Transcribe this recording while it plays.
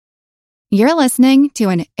You're listening to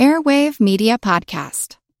an Airwave Media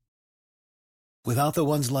Podcast. Without the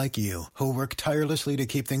ones like you, who work tirelessly to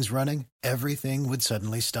keep things running, everything would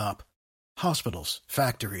suddenly stop. Hospitals,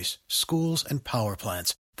 factories, schools, and power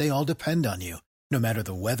plants, they all depend on you. No matter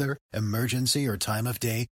the weather, emergency, or time of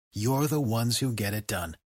day, you're the ones who get it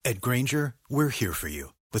done. At Grainger, we're here for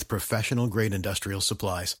you with professional-grade industrial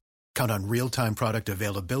supplies. Count on real-time product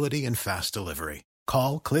availability and fast delivery.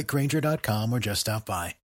 Call, click Grainger.com, or just stop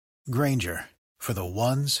by. Grainger, for the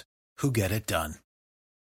ones who get it done.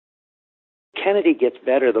 Kennedy gets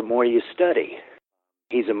better the more you study.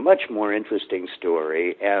 He's a much more interesting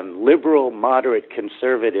story, and liberal, moderate,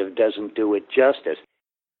 conservative doesn't do it justice.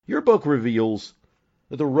 Your book reveals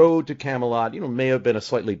that the road to Camelot, may have been a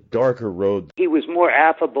slightly darker road. He was more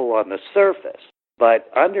affable on the surface, but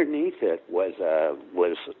underneath it was a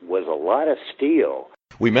lot of steel.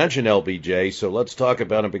 We mentioned LBJ, so let's talk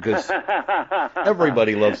about him because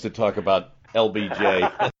everybody loves to talk about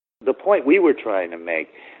LBJ. The point we were trying to make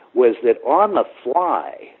was that on the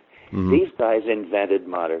fly, these guys invented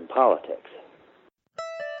modern politics.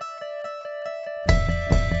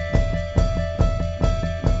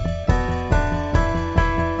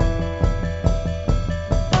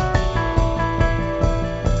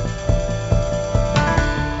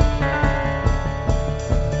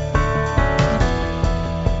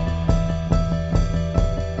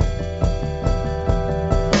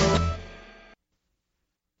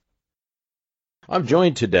 I'm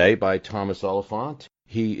joined today by Thomas Oliphant.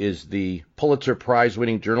 He is the Pulitzer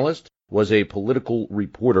Prize-winning journalist, was a political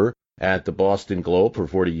reporter at the Boston Globe for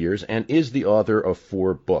 40 years, and is the author of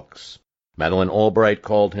 4 books. Madeleine Albright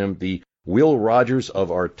called him the Will Rogers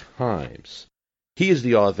of our times. He is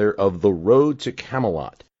the author of The Road to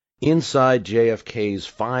Camelot, Inside JFK's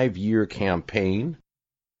 5-year campaign.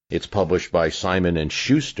 It's published by Simon &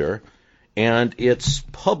 Schuster. And it's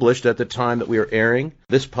published at the time that we are airing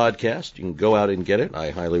this podcast. You can go out and get it.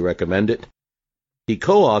 I highly recommend it. He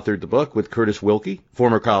co-authored the book with Curtis Wilkie,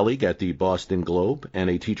 former colleague at the Boston Globe and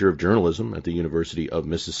a teacher of journalism at the University of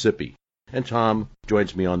Mississippi. And Tom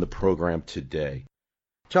joins me on the program today.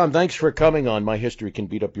 Tom, thanks for coming on My History Can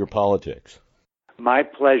Beat Up Your Politics. My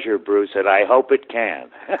pleasure, Bruce, and I hope it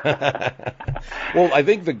can. Well, I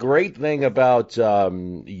think the great thing about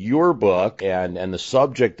your book and the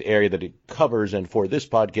subject area that it covers, and for this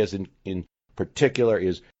podcast in particular,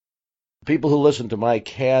 is people who listen to my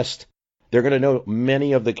cast, they're going to know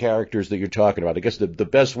many of the characters that you're talking about. I guess the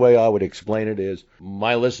best way I would explain it is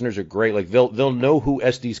my listeners are great. Like they'll know who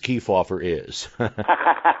Estes Kefauver is.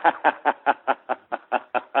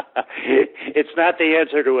 It's not the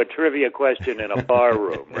answer to a trivia question in a bar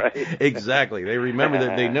room, right? Exactly. They remember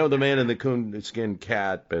that they know the man in the coonskin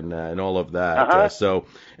cap and all of that.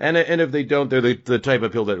 And if they don't, they're the type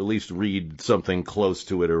of people that at least read something close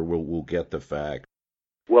to it or will get the fact.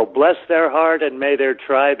 Well, bless their heart and may their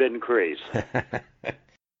tribe increase.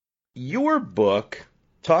 Your book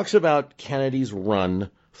talks about Kennedy's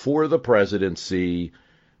run for the presidency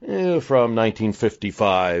from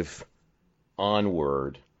 1955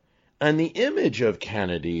 onward. And the image of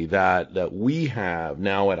Kennedy that we have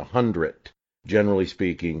now at 100, generally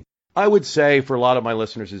speaking, I would say for a lot of my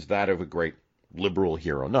listeners is that of a great liberal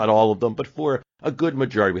hero. Not all of them, but for a good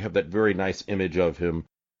majority, we have that very nice image of him.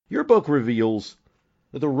 Your book reveals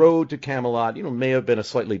that the road to Camelot, may have been a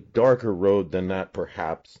slightly darker road than that,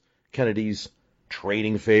 perhaps. Kennedy's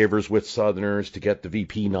trading favors with Southerners to get the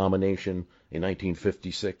VP nomination in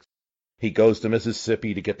 1956. He goes to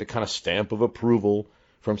Mississippi to get the kind of stamp of approval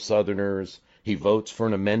from Southerners. He votes for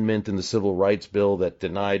an amendment in the Civil Rights Bill that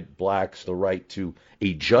denied blacks the right to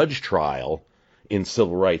a judge trial in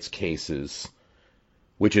civil rights cases,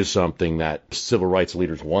 which is something that civil rights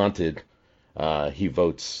leaders wanted. He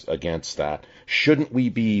votes against that. Shouldn't we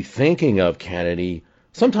be thinking of Kennedy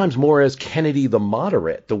sometimes more as Kennedy the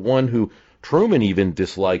moderate, the one who Truman even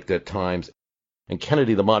disliked at times, and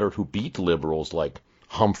Kennedy the moderate who beat liberals like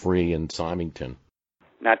Humphrey and Symington?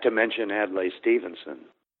 Not to mention Adlai Stevenson,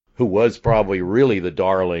 who was probably really the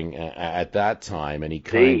darling at that time, and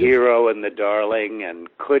the hero and the darling, and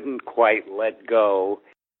couldn't quite let go.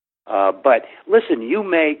 But listen, you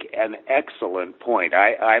make an excellent point.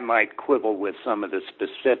 I might quibble with some of the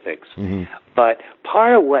specifics, but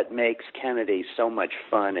part of what makes Kennedy so much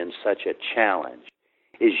fun and such a challenge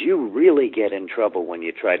is you really get in trouble when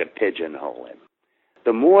you try to pigeonhole him.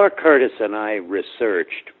 The more Curtis and I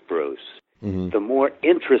researched Bruce, the more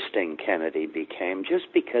interesting Kennedy became,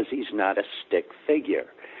 just because he's not a stick figure.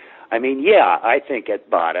 I mean, yeah, I think at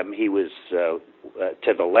bottom he was to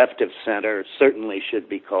the left of center, certainly should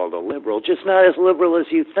be called a liberal, just not as liberal as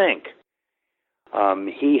you think.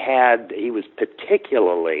 He was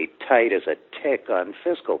particularly tight as a tick on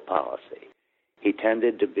fiscal policy. He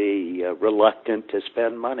tended to be reluctant to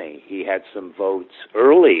spend money. He had some votes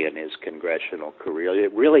early in his congressional career.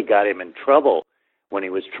 It really got him in trouble when he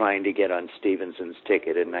was trying to get on Stevenson's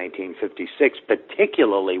ticket in 1956,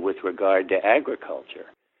 particularly with regard to agriculture.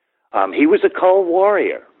 He was a coal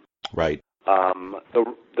warrior. Right.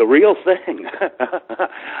 The real thing,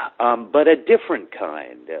 but a different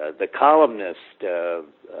kind. The columnist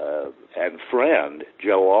and friend,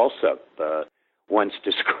 Joe Alsop, once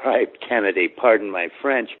described Kennedy, pardon my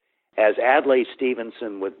French, as Adlai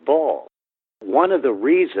Stevenson with balls. One of the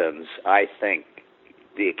reasons I think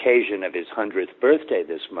the occasion of his 100th birthday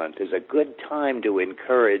this month is a good time to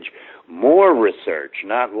encourage more research,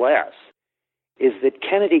 not less, is that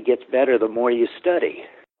Kennedy gets better the more you study.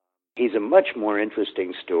 He's a much more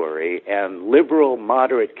interesting story, and liberal,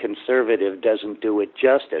 moderate, conservative doesn't do it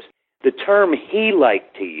justice. The term he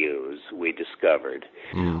liked to use, we discovered,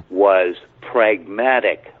 was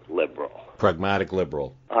pragmatic liberal. Pragmatic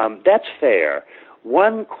liberal. That's fair.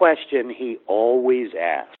 One question he always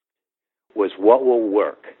asked was what will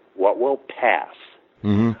work, what will pass.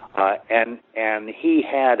 And he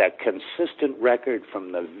had a consistent record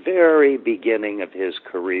from the very beginning of his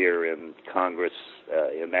career in Congress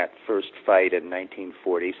in that first fight in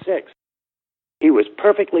 1946. He was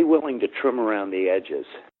perfectly willing to trim around the edges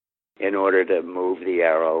in order to move the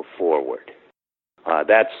arrow forward.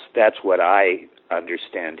 That's what I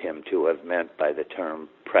understand him to have meant by the term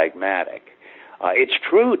pragmatic. It's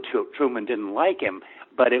true Truman didn't like him,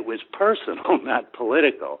 but it was personal, not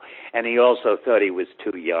political. And he also thought he was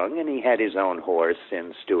too young, and he had his own horse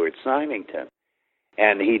in Stuart Symington.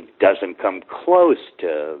 And he doesn't come close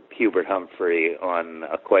to Hubert Humphrey on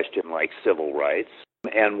a question like civil rights.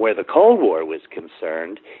 And where the Cold War was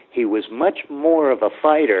concerned, he was much more of a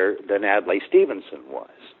fighter than Adlai Stevenson was.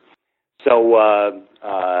 So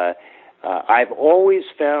I've always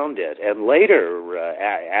found it, and later,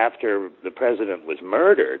 after the president was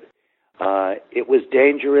murdered, it was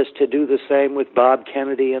dangerous to do the same with Bob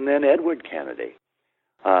Kennedy and then Edward Kennedy.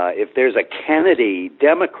 If there's a Kennedy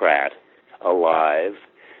Democrat alive,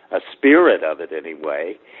 a spirit of it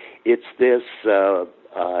anyway, it's this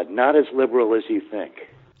not as liberal as you think.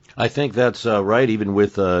 I think that's right, even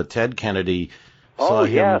with Ted Kennedy. Saw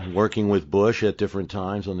him working with Bush at different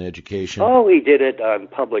times on the education. Oh, he did it on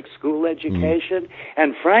public school education.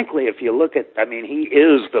 And frankly, if you look at, he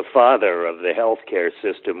is the father of the healthcare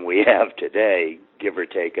system we have today, give or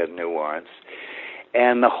take a nuance.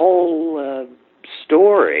 And the whole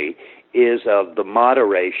story is of the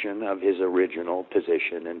moderation of his original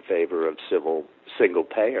position in favor of single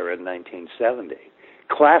payer in 1970.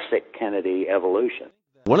 Classic Kennedy evolution.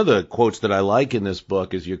 One of the quotes that I like in this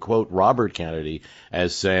book is you quote Robert Kennedy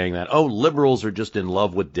as saying that, liberals are just in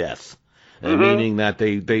love with death, meaning that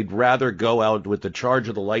they'd rather go out with the charge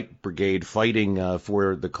of the Light Brigade fighting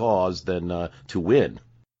for the cause than to win.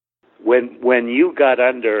 When you got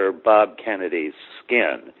under Bob Kennedy's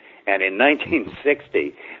skin, and in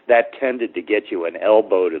 1960, that tended to get you an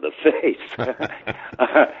elbow to the face.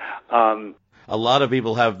 A lot of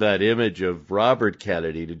people have that image of Robert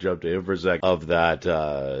Kennedy, to jump to Infosec, of that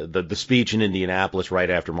the speech in Indianapolis right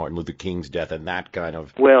after Martin Luther King's death and that kind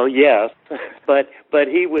of. Well, yes, but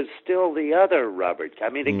he was still the other Robert.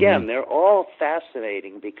 Again, they're all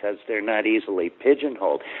fascinating because they're not easily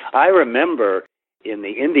pigeonholed. I remember in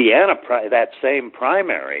the Indiana that same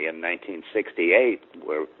primary in 1968,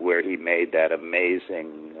 where he made that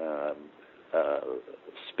amazing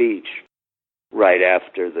speech right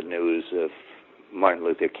after the news of Martin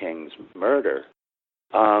Luther King's murder.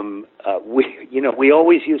 We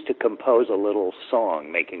always used to compose a little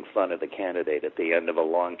song making fun of the candidate at the end of a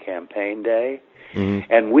long campaign day.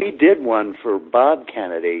 And we did one for Bob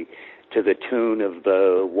Kennedy to the tune of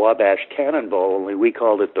the Wabash Cannonball, only we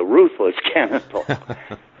called it the Ruthless Cannonball.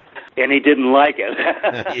 And he didn't like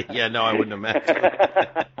it. Yeah, no, I wouldn't imagine.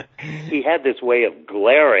 He had this way of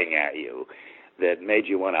glaring at you that made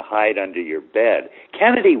you want to hide under your bed.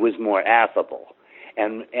 Kennedy was more affable.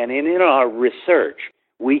 And in our research,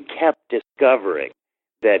 we kept discovering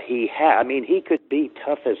that he could be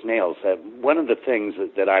tough as nails. One of the things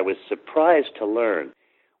that I was surprised to learn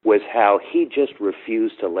was how he just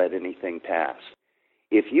refused to let anything pass.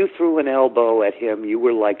 If you threw an elbow at him, you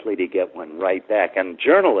were likely to get one right back. And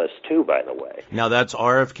journalists, too, by the way. Now, that's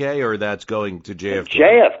RFK or that's going to JFK?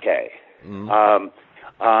 JFK.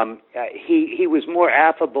 He was more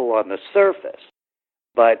affable on the surface,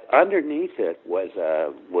 but underneath it was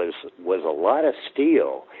a lot of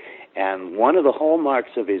steel. And one of the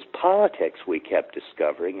hallmarks of his politics we kept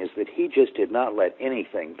discovering is that he just did not let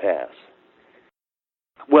anything pass.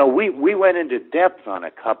 Well, we went into depth on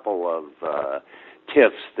a couple of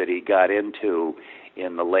tiffs that he got into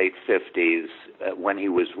in the late 50s when he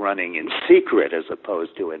was running in secret as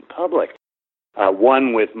opposed to in public.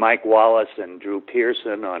 One with Mike Wallace and Drew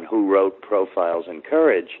Pearson on who wrote Profiles in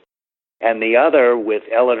Courage, and the other with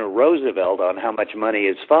Eleanor Roosevelt on how much money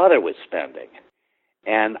his father was spending.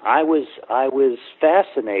 And I was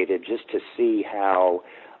fascinated just to see how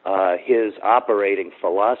his operating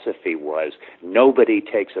philosophy was, nobody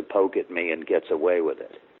takes a poke at me and gets away with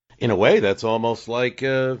it. In a way, that's almost like,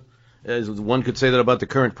 as one could say that about the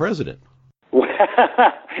current president.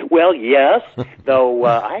 Well, yes, though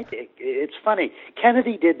I think it's funny.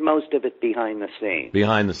 Kennedy did most of it behind the scenes.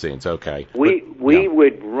 Behind the scenes, okay. We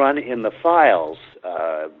would run in the files,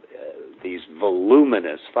 these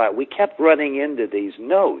voluminous files. We kept running into these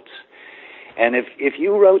notes. And if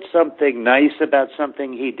you wrote something nice about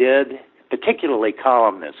something he did, particularly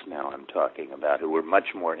columnists now I'm talking about, who were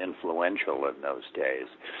much more influential in those days,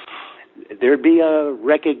 there'd be a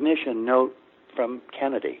recognition note from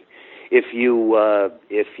Kennedy. If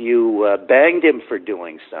you banged him for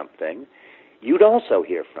doing something, you'd also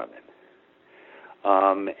hear from him.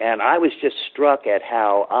 And I was just struck at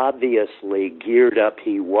how obviously geared up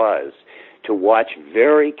he was to watch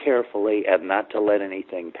very carefully and not to let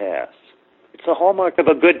anything pass. It's a hallmark of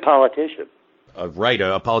a good politician. Right,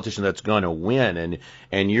 a politician that's going to win.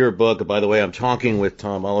 And your book, by the way, I'm talking with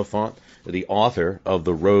Tom Oliphant, the author of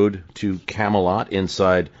The Road to Camelot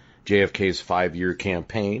Inside JFK's 5-year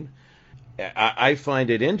campaign. I find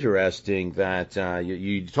it interesting that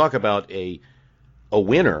you talk about a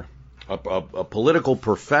winner, a political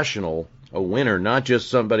professional, a winner, not just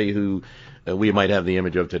somebody who we might have the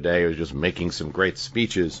image of today who's just making some great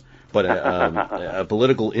speeches, but a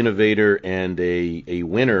political innovator and a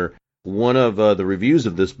winner. One of the reviews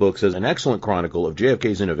of this book says, an excellent chronicle of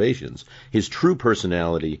JFK's innovations, his true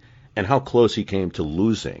personality, and how close he came to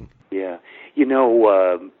losing. Yeah. You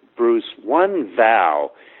know, Bruce, one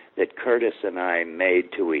vow that Curtis and I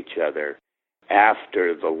made to each other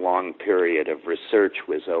after the long period of research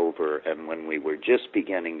was over and when we were just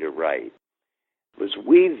beginning to write was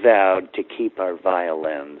we vowed to keep our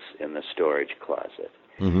violins in the storage closet.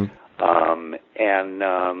 Mm-hmm.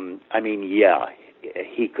 I mean, yeah,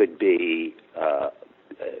 he could be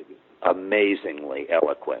amazingly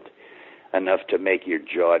eloquent, enough to make your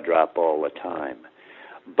jaw drop all the time.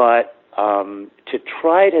 But to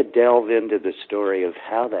try to delve into the story of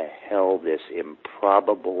how the hell this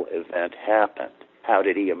improbable event happened, how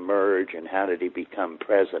did he emerge and how did he become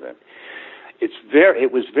president,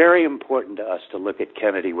 it was very important to us to look at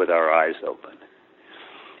Kennedy with our eyes open.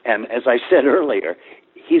 And as I said earlier,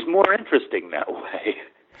 he's more interesting that way.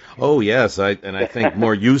 Oh, yes, I think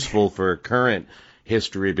more useful for current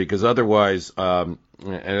history, because otherwise, and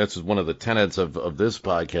that's one of the tenets of this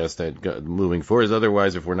podcast that moving forward, is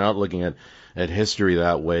otherwise if we're not looking at history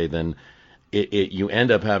that way, then you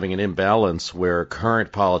end up having an imbalance where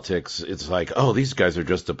current politics, it's like, oh, these guys are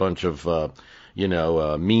just a bunch of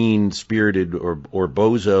mean-spirited or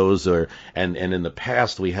bozos, and in the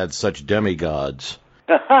past we had such demigods.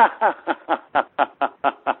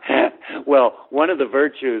 Well, one of the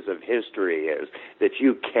virtues of history is that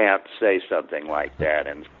you can't say something like that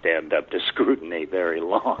and stand up to scrutiny very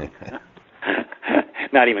long.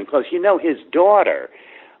 Not even close. You know, his daughter,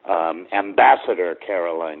 Ambassador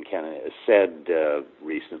Caroline Kennedy, said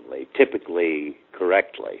recently, typically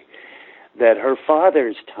correctly, that her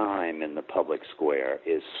father's time in the public square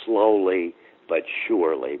is slowly but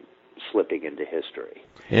surely slipping into history.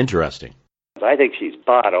 Interesting. I think she's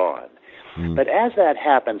spot on. But as that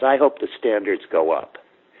happens, I hope the standards go up,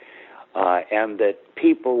 and that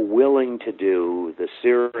people willing to do the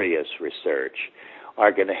serious research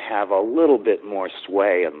are going to have a little bit more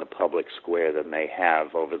sway in the public square than they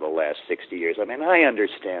have over the last 60 years. I mean, I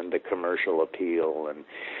understand the commercial appeal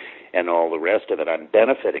and all the rest of it. I'm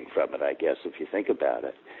benefiting from it, I guess, if you think about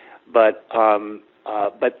it. But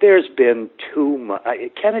there's been too much.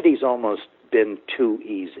 Kennedy's almost been too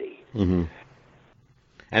easy. Mm-hmm.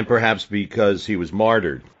 And perhaps because he was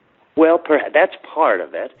martyred. Well, perhaps that's part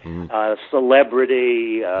of it. Mm-hmm.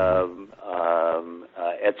 Celebrity,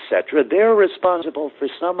 etc. They're responsible for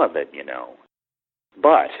some of it, you know.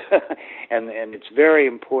 But, and it's very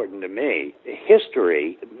important to me,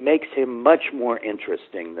 history makes him much more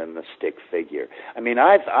interesting than the stick figure. I mean,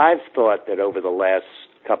 I've thought that over the last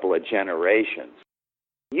couple of generations,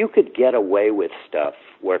 you could get away with stuff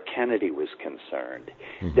where Kennedy was concerned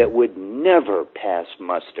that would never pass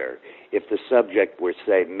muster if the subject were,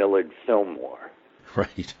 say, Millard Fillmore.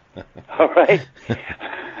 Right. All right?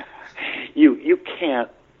 You can't,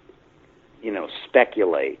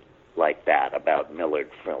 speculate like that about Millard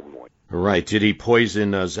Fillmore. Right. Did he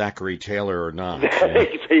poison Zachary Taylor or not? Yeah,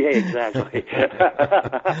 exactly.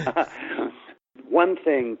 One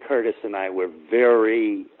thing Curtis and I were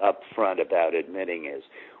very upfront about admitting is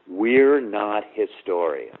we're not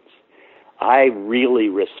historians. I really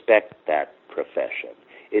respect that profession.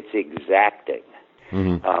 It's exacting.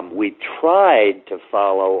 Mm-hmm. We tried to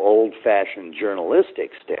follow old-fashioned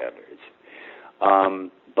journalistic standards,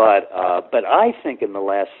 but I think in the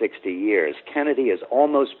last 60 years, Kennedy has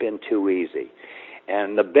almost been too easy.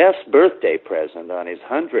 And the best birthday present on his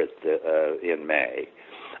 100th in May,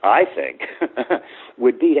 I think,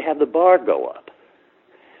 would be to have the bar go up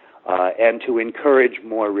and to encourage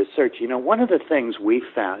more research. You know, one of the things we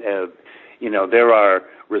found, there are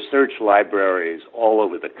research libraries all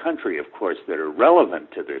over the country, of course, that are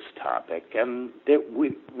relevant to this topic, and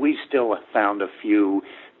we still have found a few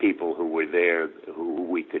people who were there who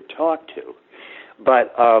we could talk to.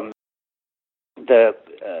 But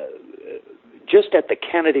just at the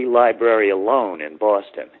Kennedy Library alone in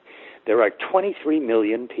Boston, there are 23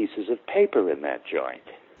 million pieces of paper in that joint.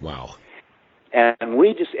 Wow. And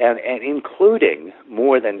including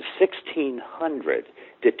more than 1,600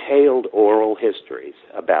 detailed oral histories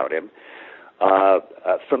about him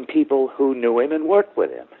from people who knew him and worked with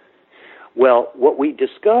him. Well, what we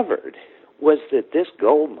discovered was that this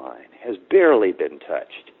gold mine has barely been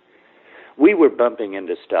touched. We were bumping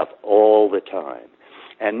into stuff all the time,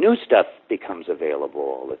 and new stuff becomes available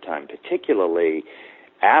all the time, particularly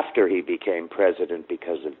after he became president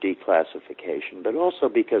because of declassification, but also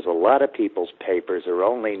because a lot of people's papers are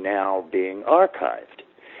only now being archived.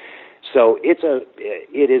 So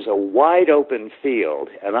it is a wide open field,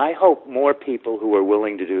 and I hope more people who are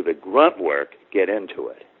willing to do the grunt work get into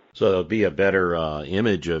it. So there'll be a better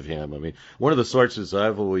image of him. I mean, one of the sources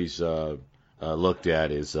I've always looked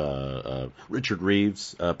at is Richard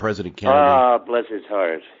Reeves, President Kennedy. Ah, bless his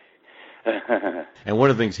heart. And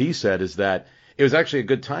one of the things he said is that it was actually a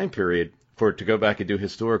good time period for it to go back and do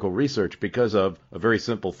historical research because of a very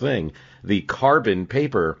simple thing. The carbon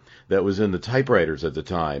paper that was in the typewriters at the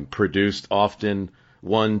time produced often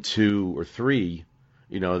 1, 2, or 3,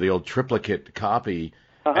 the old triplicate copy,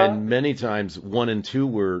 and many times 1 and 2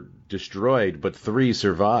 were destroyed, but 3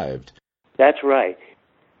 survived. That's right.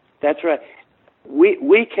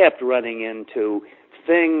 We kept running into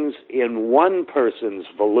things in one person's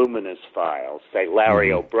voluminous files, say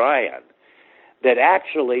Larry O'Brien, that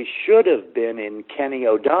actually should have been in Kenny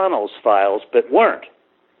O'Donnell's files but weren't.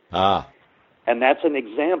 And that's an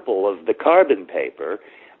example of the carbon paper,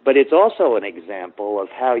 but it's also an example of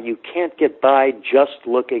how you can't get by just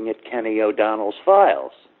looking at Kenny O'Donnell's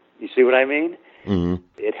files. You see what I mean? Mm-hmm.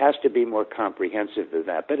 It has to be more comprehensive than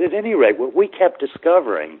that. But at any rate, what we kept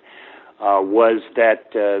discovering was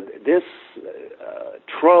that this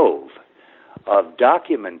trove of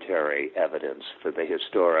documentary evidence for the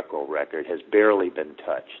historical record has barely been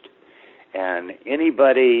touched. And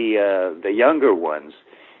anybody, the younger ones,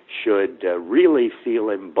 should really feel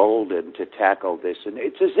emboldened to tackle this. And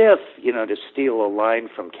it's as if, to steal a line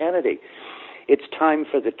from Kennedy, it's time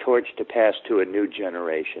for the torch to pass to a new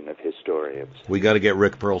generation of historians. We got to get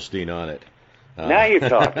Rick Perlstein on it. Now you're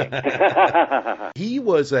talking. He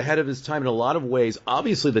was ahead of his time in a lot of ways.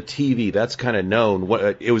 Obviously, the TV, that's kind of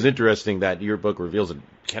known. It was interesting that your book reveals that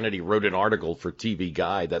Kennedy wrote an article for TV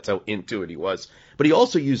Guide. That's how into it he was. But he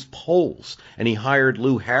also used polls, and he hired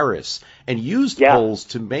Lou Harris, and used polls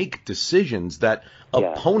to make decisions that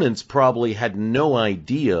opponents probably had no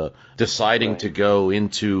idea, deciding to go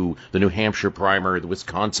into the New Hampshire primary, the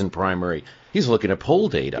Wisconsin primary. He's looking at poll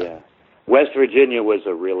data. Yeah. West Virginia was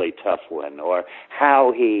a really tough one, or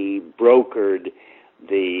how he brokered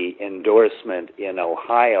the endorsement in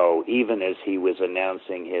Ohio even as he was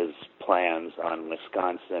announcing his plans on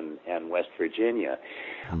Wisconsin and West Virginia.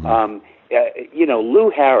 Mm-hmm.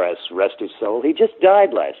 Lou Harris, rest his soul, he just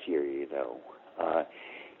died last year,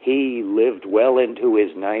 He lived well into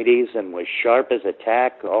his 90s and was sharp as a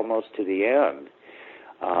tack almost to the end.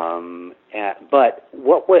 But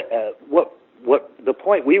what the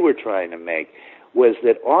point we were trying to make was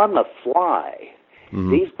that on the fly,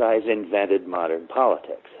 these guys invented modern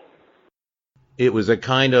politics. It was a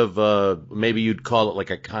kind of, maybe you'd call it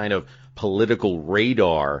like a kind of political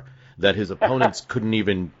radar that his opponents couldn't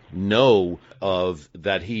even know of,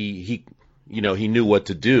 that he knew what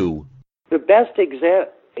to do. The best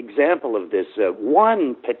example of this,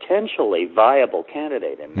 one potentially viable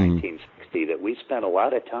candidate in 1960 that we spent a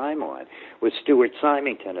lot of time on was Stuart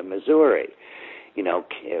Symington of Missouri.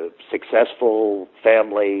 Successful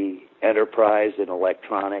family enterprise in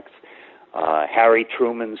electronics, Harry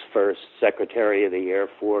Truman's first Secretary of the Air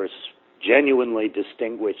Force, genuinely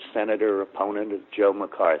distinguished senator, opponent of Joe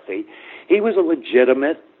McCarthy. He was a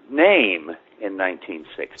legitimate name in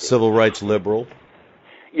 1960. Civil rights liberal.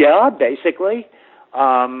 Yeah, basically.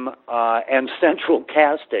 And central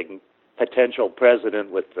casting, potential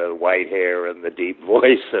president with the white hair and the deep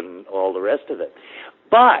voice and all the rest of it.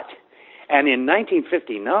 And in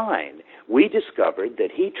 1959, we discovered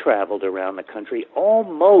that he traveled around the country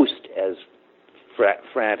almost as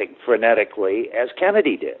frenetically as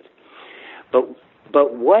Kennedy did.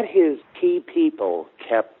 But what his key people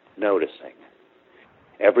kept noticing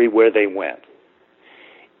everywhere they went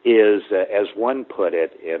is, as one put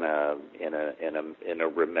it in a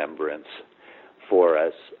remembrance for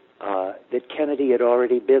us, that Kennedy had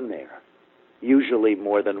already been there, usually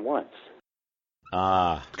more than once.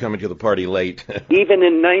 Coming to the party late. Even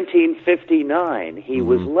in 1959, he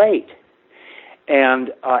was late. And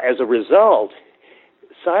as a result,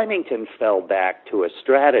 Symington fell back to a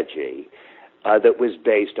strategy that was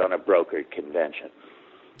based on a brokered convention.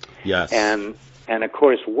 Yes. And of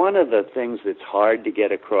course, one of the things that's hard to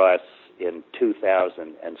get across in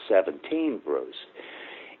 2017, Bruce,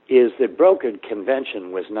 is that brokered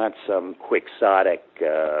convention was not some quixotic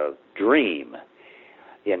dream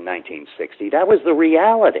in 1960. That was the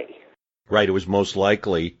reality. Right. It was most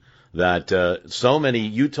likely that so many,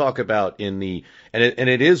 you talk about in the, and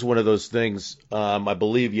it is one of those things, I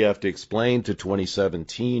believe you have to explain to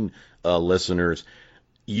 2017 listeners.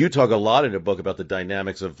 You talk a lot in the book about the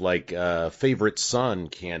dynamics of favorite son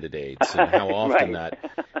candidates and how often right.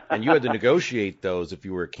 and you had to negotiate those if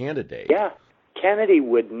you were a candidate. Yeah. Kennedy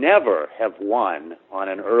would never have won on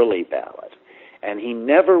an early ballot, and he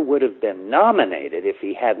never would have been nominated if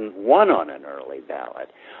he hadn't won on an early ballot,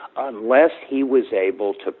 unless he was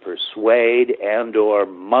able to persuade and or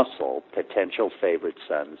muscle potential favorite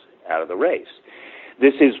sons out of the race.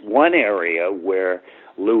 This is one area where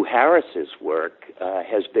Lou Harris's work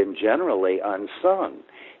has been generally unsung.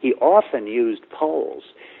 He often used polls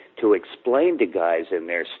to explain to guys in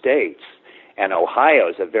their states, and Ohio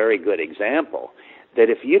is a very good example, that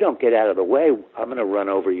if you don't get out of the way, I'm going to run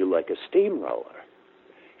over you like a steamroller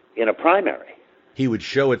in a primary. He would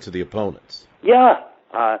show it to the opponents. Yeah.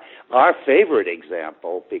 Our favorite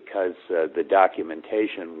example, because the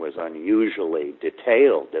documentation was unusually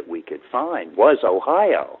detailed that we could find, was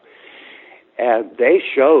Ohio. And they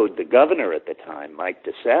showed the governor at the time, Mike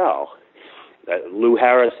DeSalle, Lou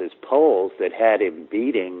Harris's polls that had him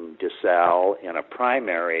beating DeSalle in a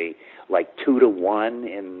primary 2-1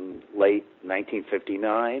 in late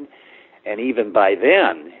 1959. And even by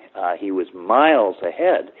then, he was miles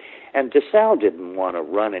ahead. And DeSalle didn't want to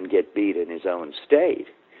run and get beat in his own state.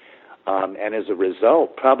 And as a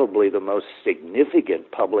result, probably the most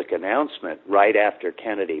significant public announcement right after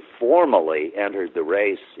Kennedy formally entered the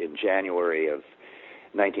race in January of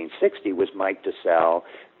 1960 was Mike DeSalle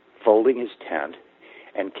folding his tent,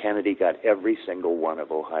 and Kennedy got every single one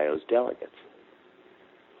of Ohio's delegates.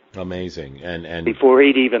 Amazing. And before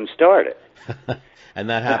he'd even started. And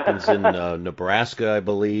that happens in Nebraska, I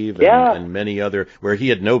believe, yeah. and many other, where he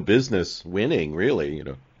had no business winning, really,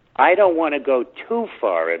 I don't want to go too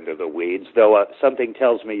far into the weeds, though something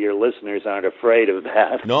tells me your listeners aren't afraid of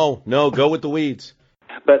that. No, go with the weeds.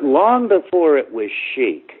 But long before it was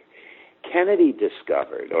chic, Kennedy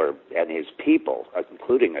discovered, and his people,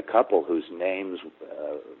 including a couple whose names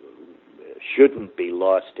shouldn't be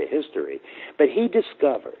lost to history, but he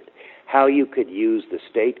discovered how you could use the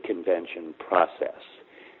state convention process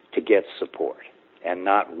to get support and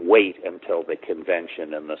not wait until the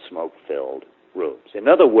convention and the smoke-filled rooms. In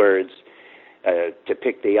other words, to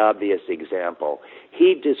pick the obvious example,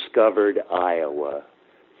 he discovered Iowa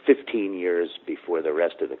 15 years before the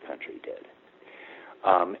rest of the country did.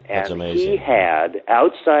 That's and amazing. He had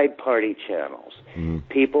outside party channels,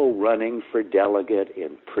 people running for delegate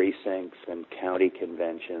in precincts and county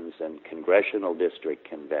conventions and congressional district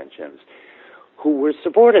conventions who were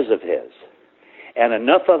supporters of his. And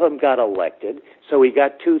enough of them got elected, so he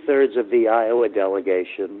got 2/3 of the Iowa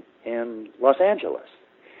delegation in Los Angeles.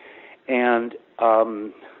 And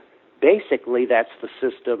basically that's the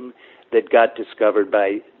system that got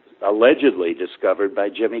allegedly discovered by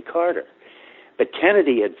Jimmy Carter. But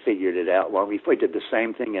Kennedy had figured it out long before. He did the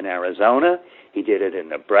same thing in Arizona. He did it in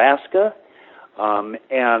Nebraska.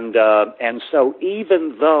 And so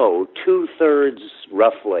even though 2/3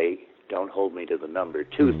 roughly, don't hold me to the number,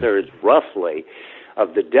 2/3 roughly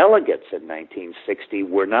of the delegates in 1960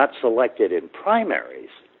 were not selected in primaries,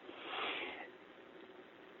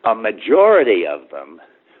 a majority of them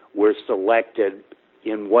were selected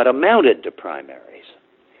in what amounted to primaries.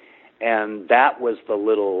 And that was the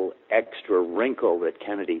little extra wrinkle that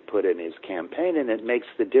Kennedy put in his campaign, and it makes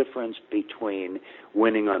the difference between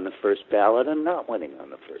winning on the first ballot and not winning on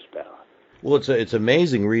the first ballot. Well, it's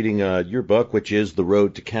amazing reading your book, which is The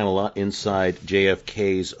Road to Camelot Inside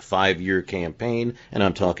JFK's 5-Year Campaign, and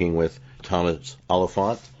I'm talking with Thomas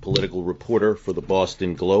Oliphant, political reporter for the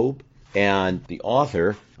Boston Globe, and the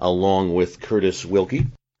author, along with Curtis Wilkie,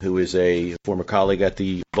 who is a former colleague at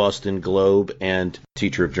the Boston Globe and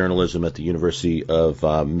teacher of journalism at the University of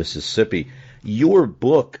Mississippi. Your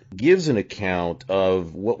book gives an account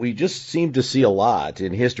of what we just seem to see a lot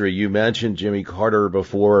in history. You mentioned Jimmy Carter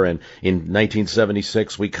before, and in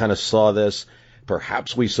 1976 we kind of saw this.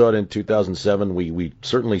 Perhaps we saw it in 2007. We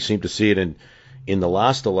certainly seem to see it in the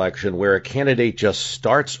last election, where a candidate just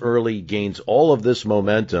starts early, gains all of this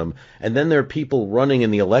momentum, and then there are people running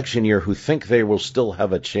in the election year who think they will still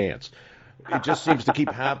have a chance. It just seems to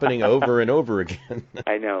keep happening over and over again.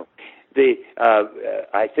 I know.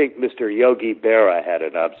 I think Mr. Yogi Berra had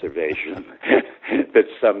an observation that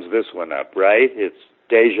sums this one up, right? It's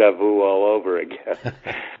deja vu all over again.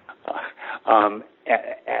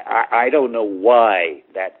 I don't know why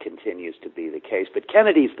that continues to be the case, but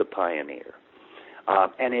Kennedy's the pioneer.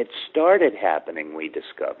 And it started happening, we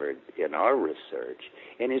discovered in our research,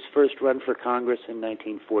 in his first run for Congress in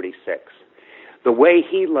 1946. The way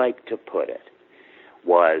he liked to put it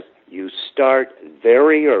was, you start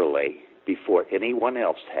very early before anyone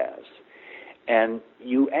else has, and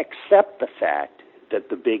you accept the fact that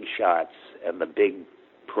the big shots and the big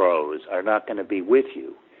pros are not going to be with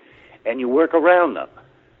you, and you work around them.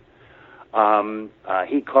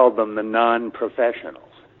 He called them the non-professionals.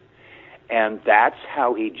 And that's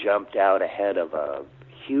how he jumped out ahead of a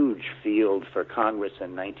huge field for Congress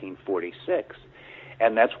in 1946.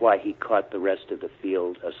 And that's why he caught the rest of the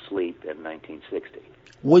field asleep in 1960.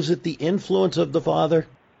 Was it the influence of the father?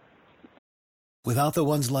 Without the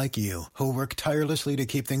ones like you, who work tirelessly to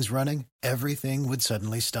keep things running, everything would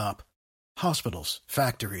suddenly stop. Hospitals,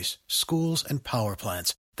 factories, schools, and power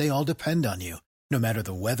plants, they all depend on you. No matter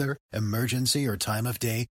the weather, emergency, or time of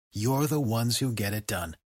day, you're the ones who get it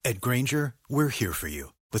done. At Grainger, we're here for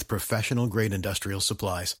you with professional-grade industrial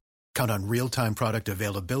supplies. Count on real-time product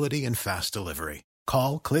availability and fast delivery.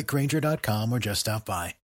 Call, click Grainger.com, or just stop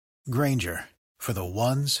by. Grainger, for the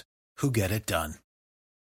ones who get it done.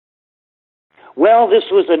 Well, this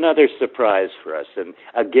was another surprise for us. And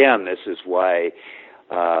again, this is why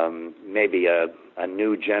maybe a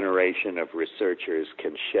new generation of researchers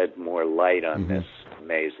can shed more light on this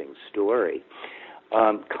amazing story.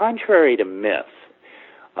 Contrary to myth,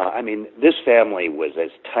 this family was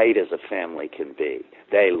as tight as a family can be.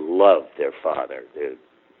 They loved their father. There's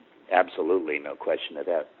absolutely no question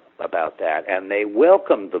about that. And they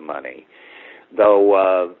welcomed the money,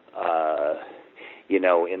 though,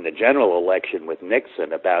 in the general election with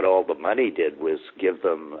Nixon, about all the money did was give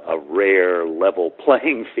them a rare level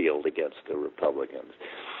playing field against the Republicans.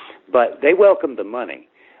 But they welcomed the money,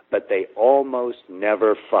 but they almost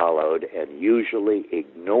never followed and usually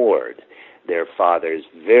ignored their father's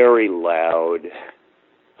very loud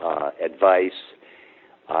advice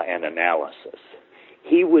and analysis.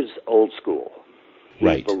 He was old school.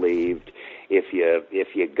 He believed if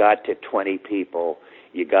you got to 20 people,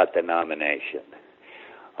 you got the nomination,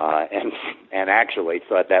 and actually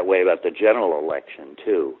thought that way about the general election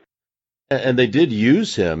too. And they did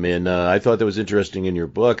use him in. I thought that was interesting in your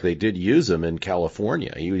book. They did use him in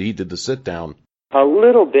California. He did the sit down. A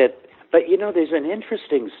little bit. But, there's an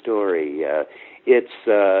interesting story.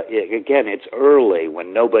 It's early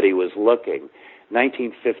when nobody was looking,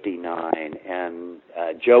 1959, and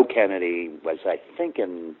Joe Kennedy was, I think,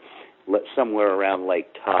 somewhere around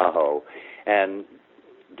Lake Tahoe, and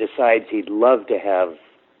decides he'd love to have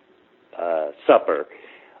supper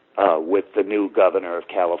with the new governor of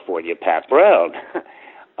California, Pat Brown,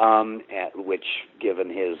 which, given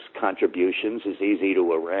his contributions, is easy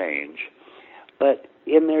to arrange. But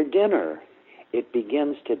in their dinner, it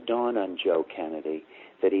begins to dawn on Joe Kennedy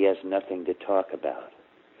that he has nothing to talk about,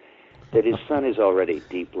 that his son is already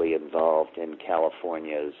deeply involved in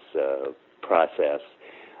California's process,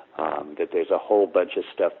 that there's a whole bunch of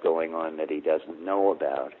stuff going on that he doesn't know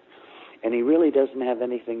about, and he really doesn't have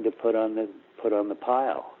anything to put on the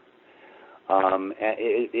pile.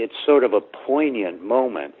 It's sort of a poignant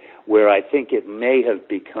moment where I think it may have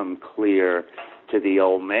become clear to the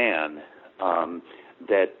old man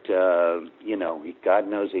that God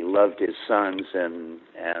knows he loved his sons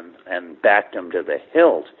and backed them to the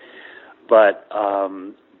hilt, but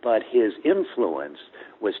his influence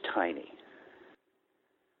was tiny.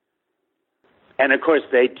 And, of course,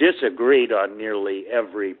 they disagreed on nearly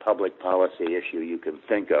every public policy issue you can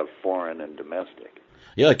think of, foreign and domestic.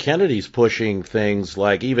 Yeah, Kennedy's pushing things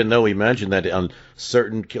like, even though he mentioned that on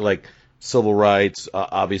certain, like civil rights,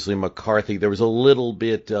 obviously McCarthy, there was a little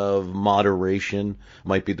bit of moderation,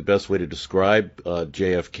 might be the best way to describe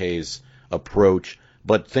JFK's approach.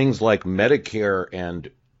 But things like Medicare and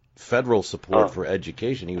federal support for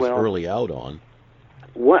education, he was early out on.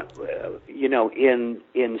 What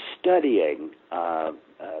in studying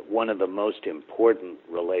one of the most important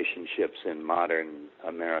relationships in modern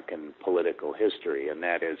American political history, and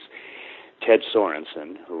that is Ted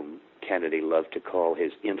Sorensen, whom Kennedy loved to call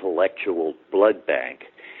his intellectual blood bank,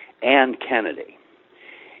 and Kennedy.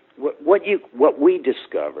 What we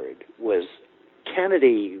discovered was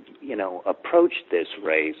Kennedy, approached this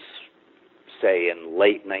race, say in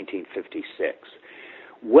late 1956,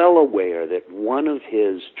 well aware that one of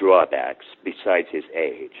his drawbacks, besides his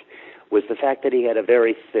age, was the fact that he had a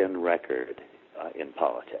very thin record in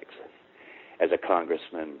politics as a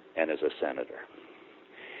congressman and as a senator.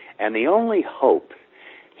 And the only hope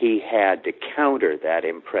he had to counter that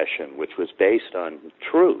impression, which was based on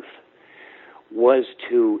truth, was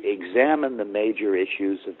to examine the major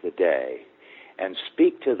issues of the day and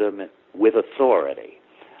speak to them with authority.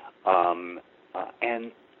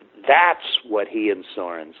 And that's what he and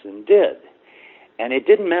Sorensen did. And it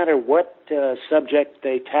didn't matter what subject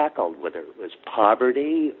they tackled, whether it was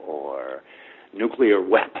poverty or nuclear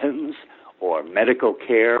weapons or medical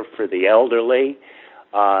care for the elderly.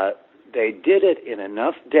 They did it in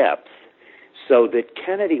enough depth so that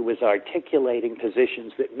Kennedy was articulating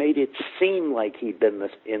positions that made it seem like he'd been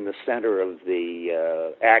in the center of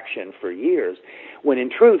the action for years, when in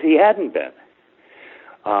truth he hadn't been.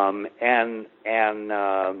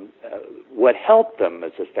 What helped them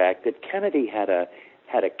is the fact that Kennedy had a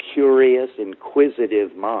curious,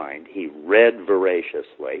 inquisitive mind. He read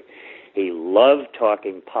voraciously. He loved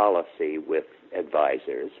talking policy with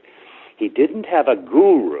advisors. He didn't have a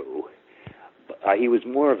guru. He was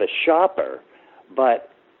more of a shopper. But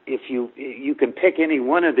if you can pick any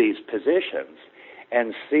one of these positions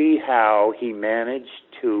and see how he managed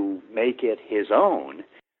to make it his own.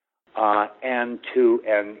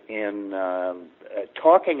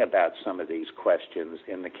 Talking about some of these questions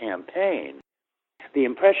in the campaign, the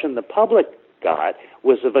impression the public got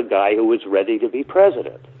was of a guy who was ready to be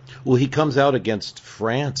president. Well, he comes out against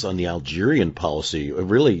France on the Algerian policy.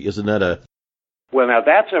 Really, isn't that a... Well, now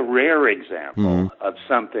that's a rare example of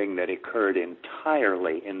something that occurred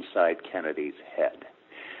entirely inside Kennedy's head.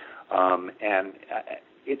 From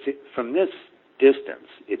this distance,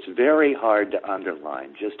 it's very hard to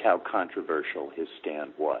underline just how controversial his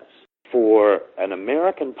stand was. For an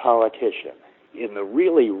American politician in the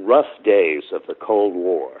really rough days of the Cold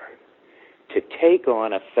War to take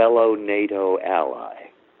on a fellow NATO ally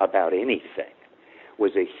about anything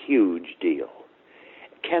was a huge deal.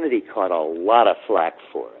 Kennedy caught a lot of flack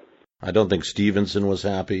for it. I don't think Stevenson was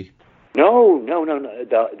happy. No.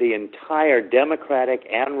 The entire Democratic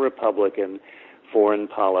and Republican foreign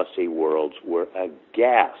policy worlds were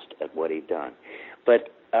aghast at what he'd done.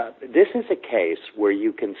 But this is a case where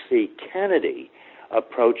you can see Kennedy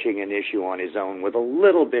approaching an issue on his own with a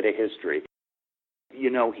little bit of history.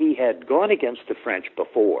 He had gone against the French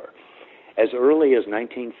before. As early as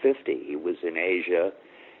 1950, he was in Asia,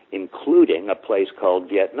 including a place called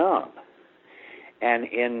Vietnam. And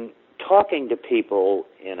in talking to people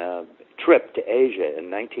in a trip to Asia in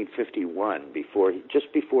 1951,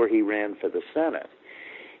 just before he ran for the Senate,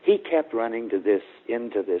 he kept running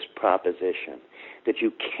into this proposition that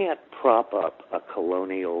you can't prop up a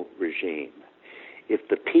colonial regime if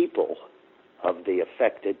the people of the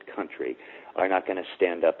affected country are not going to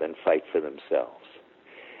stand up and fight for themselves.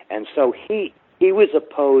 And so he was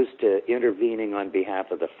opposed to intervening on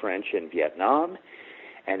behalf of the French in Vietnam,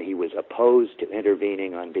 and he was opposed to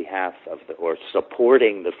intervening on behalf of or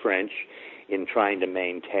supporting the French in trying to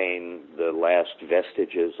maintain the last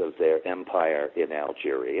vestiges of their empire in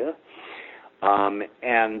Algeria.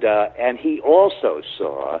 And he also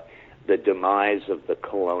saw the demise of the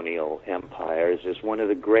colonial empires as one of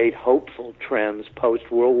the great hopeful trends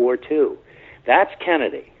post-World War II. That's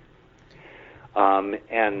Kennedy.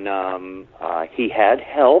 He had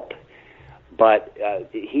help, but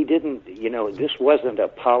he didn't, this wasn't a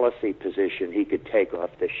policy position he could take off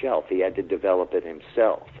the shelf. He had to develop it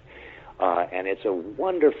himself. And it's a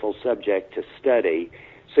wonderful subject to study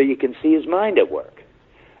so you can see his mind at work.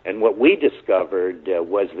 And what we discovered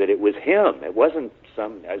was that it was him. It wasn't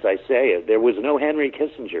as I say, there was no Henry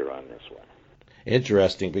Kissinger on this one.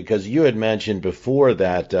 Interesting, because you had mentioned before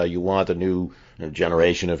that you want a new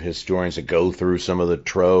generation of historians to go through some of the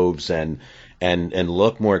troves and and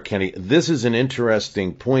look more at Kennedy. This is an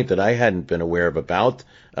interesting point that I hadn't been aware of about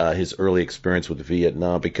his early experience with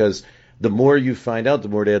Vietnam, because the more you find out, the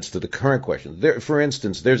more it adds to the current question. There, for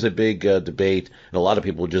instance, there's a big debate, and a lot of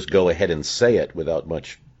people just go ahead and say it without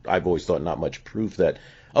much, I've always thought, not much proof that,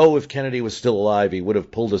 oh, if Kennedy was still alive, he would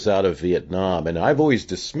have pulled us out of Vietnam. And I've always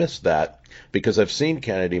dismissed that because I've seen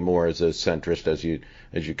Kennedy more as a centrist, as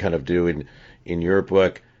you kind of do in your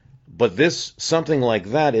book. But this, something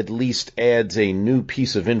like that, at least adds a new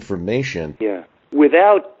piece of information. Yeah.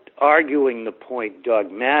 Without arguing the point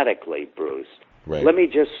dogmatically, Bruce, right. Let me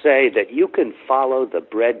just say that you can follow the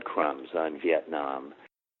breadcrumbs on Vietnam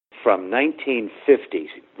from 1950,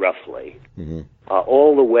 roughly,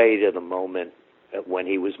 all the way to the moment when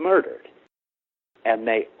he was murdered. And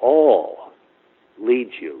they all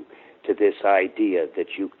lead you to this idea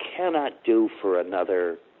that you cannot do for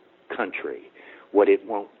another country what it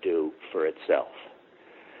won't do for itself.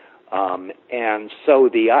 And so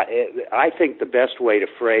I think the best way to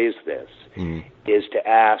phrase this is to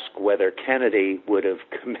ask whether Kennedy would have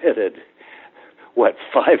committed,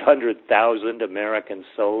 500,000 American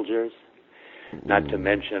soldiers, not to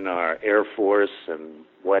mention our Air Force and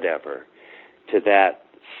whatever, to that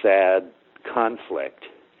sad conflict.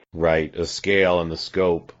 Right, the scale and the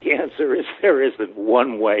scope. The answer is there isn't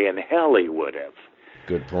one way in hell he would have.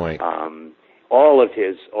 Good point. All of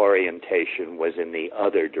his orientation was in the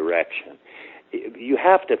other direction. You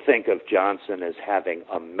have to think of Johnson as having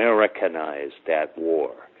Americanized that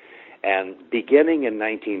war. And beginning in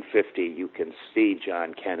 1950, you can see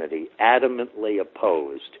John Kennedy adamantly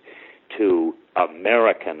opposed to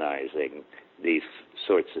Americanizing these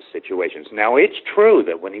sorts of situations. Now, it's true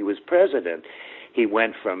that when he was president, he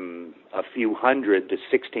went from a few hundred to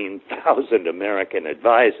 16,000 American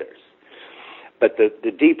advisors. But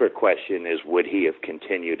the deeper question is, would he have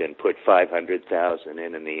continued and put 500,000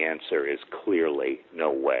 in? And the answer is clearly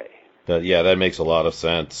no way. That makes a lot of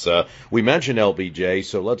sense. We mentioned LBJ,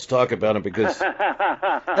 so let's talk about him, because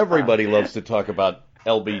everybody loves to talk about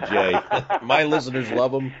LBJ. My listeners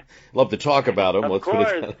love to talk about him. Of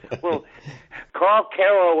course. Well, call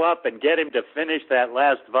Caro up and get him to finish that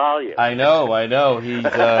last volume. I know. He's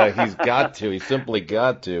got to. He's simply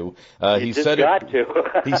got to. He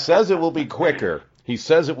says it will be quicker. He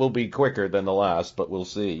says it will be quicker than the last, but we'll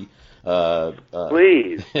see.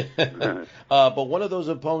 Please. But one of those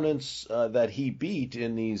opponents that he beat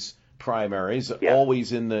in these primaries,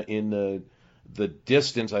 always in the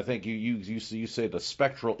distance, I think you say the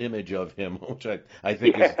spectral image of him, which I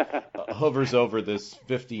think hovers over this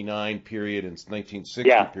 59 period and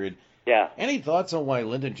 1960 period. Yeah. Any thoughts on why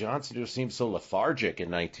Lyndon Johnson just seemed so lethargic in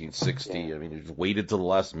 1960? I mean, he just waited till the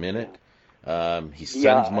last minute. He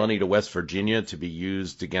sends money to West Virginia to be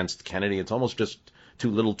used against Kennedy. It's almost just too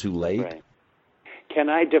little too late. Right. Can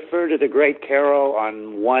I defer to the great Caro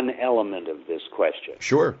on one element of this question?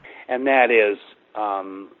 Sure. And that is,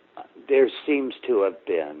 there seems to have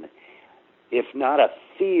been, if not a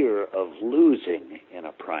fear of losing in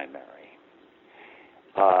a primary,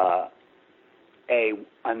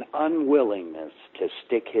 an unwillingness to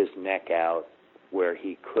stick his neck out where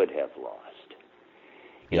he could have lost.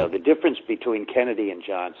 You know, the difference between Kennedy and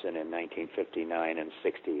Johnson in 1959 and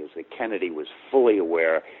 60 is that Kennedy was fully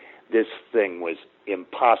aware this thing was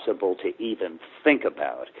impossible to even think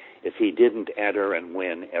about if he didn't enter and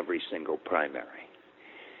win every single primary.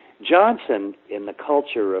 Johnson, in the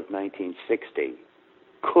culture of 1960,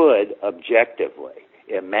 could objectively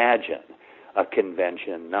imagine a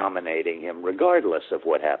convention nominating him regardless of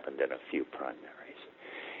what happened in a few primaries.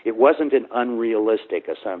 It wasn't an unrealistic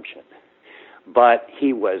assumption, but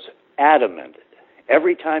he was adamant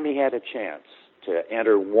every time he had a chance to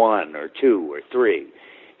enter one or two or three,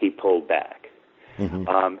 he pulled back.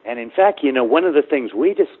 And in fact, you know, one of the things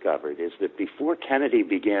we discovered is that before Kennedy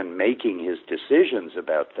began making his decisions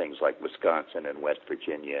about things like Wisconsin and West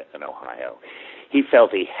Virginia and Ohio, he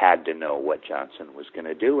felt he had to know what Johnson was going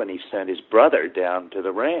to do, and he sent his brother down to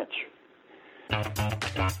the ranch.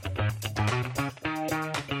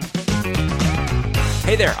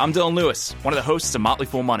 Hey there, I'm Dylan Lewis, one of the hosts of Motley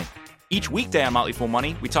Fool Money. Each weekday on Motley Fool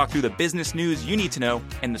Money, we talk through the business news you need to know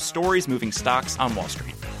and the stories moving stocks on Wall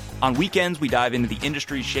Street. On weekends, we dive into the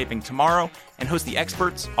industries shaping tomorrow and host the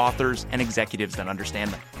experts, authors, and executives that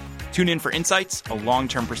understand them. Tune in for insights, a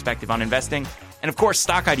long-term perspective on investing, and of course,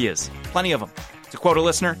 stock ideas. Plenty of them. To quote a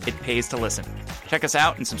listener, it pays to listen. Check us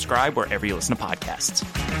out and subscribe wherever you listen to podcasts.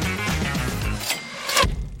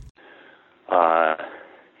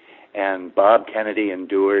 And Bob Kennedy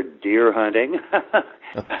endured deer hunting.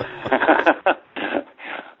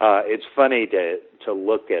 It's funny to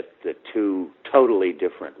look at the two totally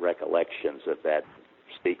different recollections of that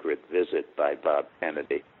secret visit by Bob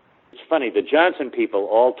Kennedy. It's funny, the Johnson people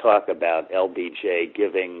all talk about LBJ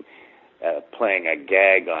playing a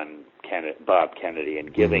gag on Bob Kennedy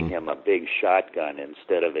and giving him a big shotgun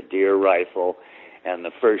instead of a deer rifle, and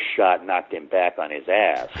the first shot knocked him back on his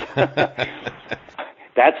ass.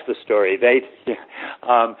 That's the story.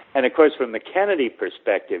 And of course, from the Kennedy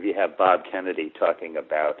perspective, you have Bob Kennedy talking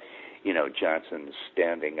about, Johnson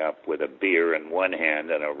standing up with a beer in one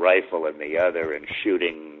hand and a rifle in the other and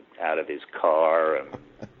shooting out of his car and,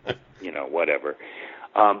 whatever.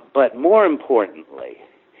 But more importantly,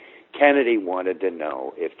 Kennedy wanted to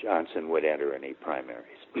know if Johnson would enter any primaries.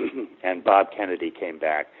 And Bob Kennedy came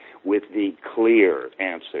back with the clear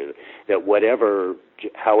answer that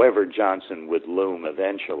however Johnson would loom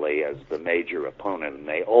eventually as the major opponent, and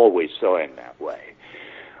they always saw him that way,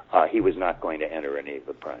 he was not going to enter any of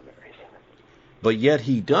the primaries. But yet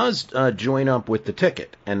he does join up with the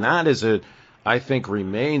ticket, and that is I think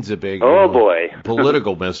remains a big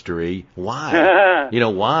political mystery. Why?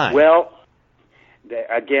 Why? Well,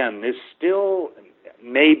 again, this still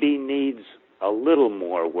maybe needs a little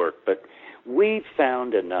more work, but we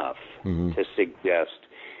found enough to suggest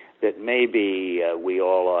that maybe we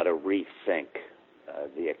all ought to rethink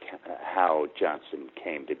how Johnson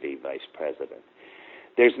came to be vice president.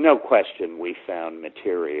 There's no question we found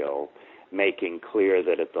material making clear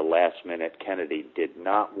that at the last minute Kennedy did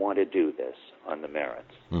not want to do this on the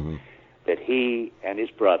merits, that he and his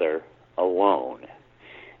brother alone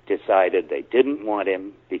decided they didn't want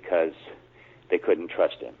him because they couldn't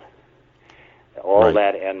trust him. All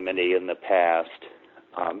that enmity in the past,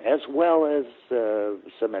 as well as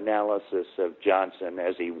some analysis of Johnson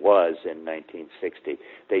as he was in 1960,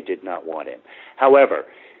 they did not want him. However,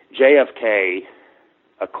 JFK,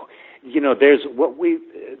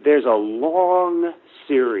 there's a long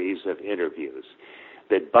series of interviews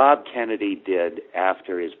that Bob Kennedy did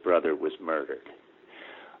after his brother was murdered.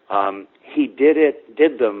 He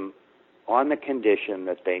did them on the condition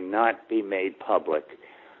that they not be made public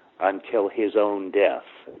until his own death,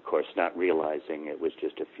 of course, not realizing it was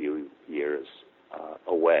just a few years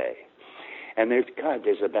away. And there's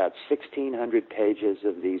about 1,600 pages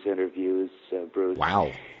of these interviews, Bruce.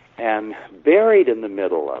 Wow. And buried in the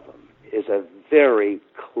middle of them is a very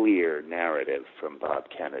clear narrative from Bob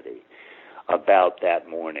Kennedy about that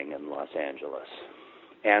morning in Los Angeles.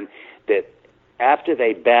 And that after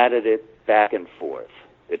they batted it back and forth,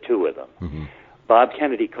 the two of them, Bob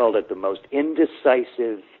Kennedy called it the most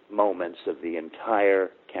indecisive moments of the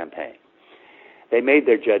entire campaign. They made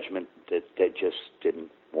their judgment that they just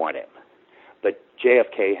didn't want him. But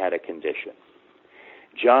JFK had a condition.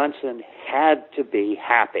 Johnson had to be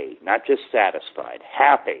happy, not just satisfied,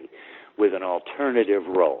 happy with an alternative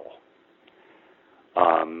role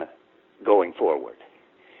going forward.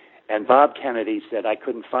 And Bob Kennedy said, I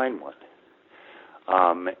couldn't find one.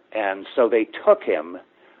 And so they took him,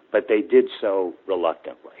 but they did so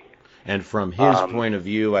reluctantly. And from his point of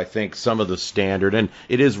view, I think some of the standard, and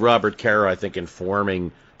it is Robert Caro, I think,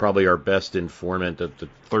 informing, probably our best informant of the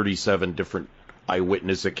 37 different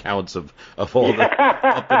eyewitness accounts of all the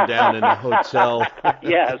up and down in the hotel.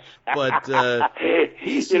 Yes. But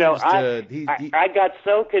he seems I got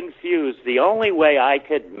so confused. The only way I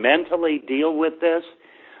could mentally deal with this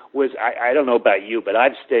was, I don't know about you, but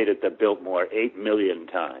I've stayed at the Biltmore 8 million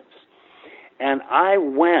times. And I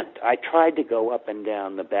tried to go up and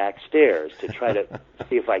down the back stairs to try to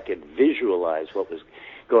see if I could visualize what was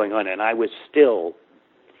going on, and I was still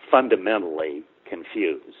fundamentally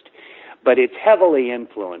confused. But it's heavily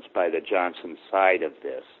influenced by the Johnson side of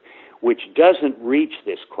this, which doesn't reach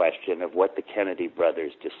this question of what the Kennedy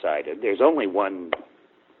brothers decided. There's only one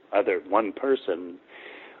person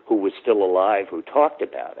who was still alive who talked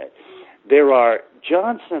about it. There are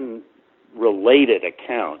Johnson-related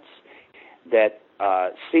accounts that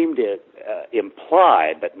seem to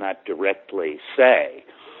imply, but not directly say,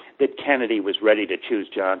 that Kennedy was ready to choose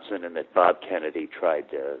Johnson and that Bob Kennedy tried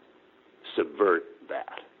to subvert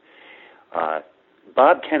that.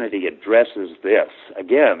 Bob Kennedy addresses this,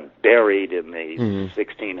 again, buried in the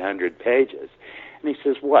 1,600 pages. And he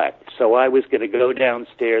says, what? So I was going to go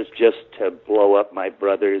downstairs just to blow up my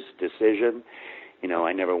brother's decision?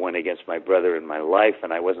 I never went against my brother in my life,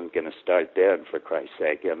 and I wasn't going to start then, for Christ's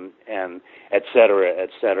sake, and et cetera, et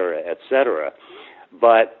cetera, et cetera.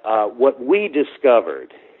 But what we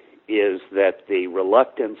discovered is that the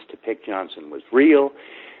reluctance to pick Johnson was real,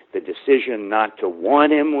 the decision not to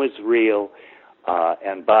want him was real,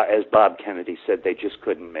 and as Bob Kennedy said, they just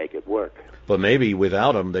couldn't make it work. But maybe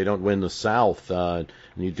without him, they don't win the South. You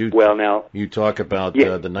talk about the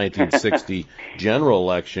 1960 general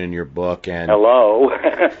election in your book, and hello.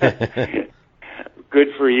 Good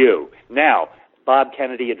for you. Now, Bob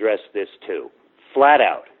Kennedy addressed this too. Flat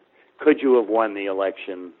out. Could you have won the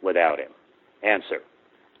election without him? Answer,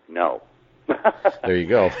 no. There you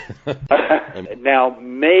go. Now,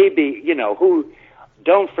 maybe,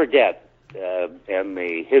 don't forget, and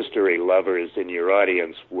the history lovers in your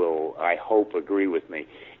audience will, I hope, agree with me,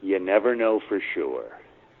 you never know for sure.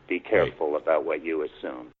 Be careful about what you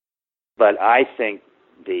assume. But I think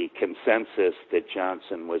the consensus that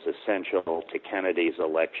Johnson was essential to Kennedy's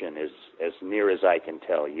election is, as near as I can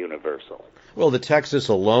tell, universal. Well, the Texas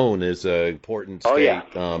alone is an important state. Oh,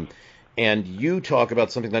 yeah. And you talk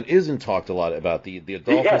about something that isn't talked a lot about, the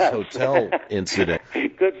Adolphus Hotel incident.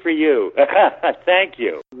 Good for you. Thank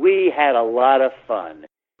you. We had a lot of fun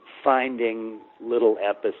finding little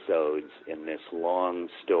episodes in this long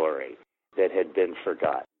story that had been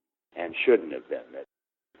forgotten and shouldn't have been, that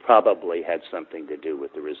probably had something to do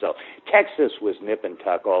with the result. Texas was nip and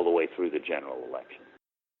tuck all the way through the general election.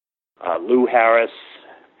 Lou Harris,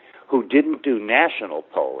 who didn't do national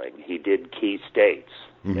polling, he did key states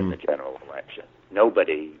in the general election.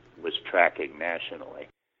 Nobody was tracking nationally.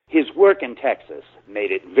 His work in Texas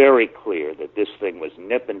made it very clear that this thing was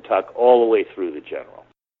nip and tuck all the way through the general.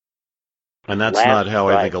 And that's not how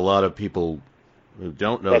I think a lot of people who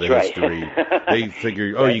don't know the history, they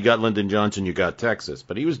figure, you got Lyndon Johnson, you got Texas.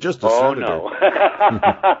 But he was just a senator. No.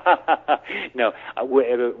 No,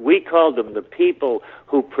 we called them the people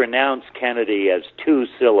who pronounce Kennedy as two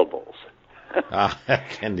syllables.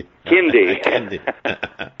 Kennedy. Kennedy.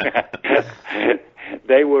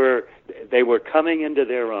 They were coming into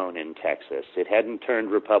their own in Texas. It hadn't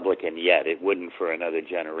turned Republican yet. It wouldn't for another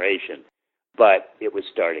generation. But it was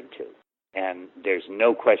starting to. And there's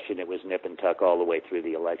no question it was nip and tuck all the way through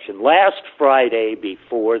the election. Last Friday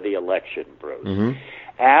before the election, Bruce,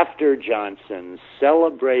 after Johnson's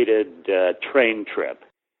celebrated train trip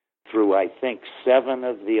through, I think, 7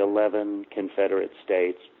 of the 11 Confederate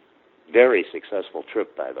states, very successful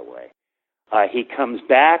trip, by the way, he comes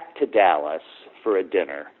back to Dallas for a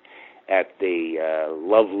dinner at the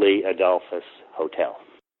lovely Adolphus Hotel.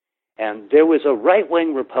 And there was a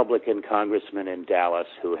right-wing Republican congressman in Dallas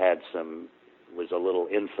who was a little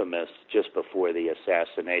infamous just before the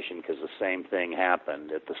assassination because the same thing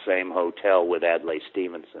happened at the same hotel with Adlai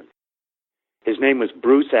Stevenson. His name was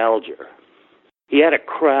Bruce Alger. He had a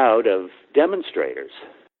crowd of demonstrators,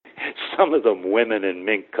 some of them women in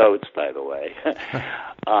mink coats, by the way,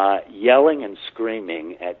 yelling and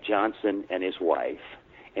screaming at Johnson and his wife,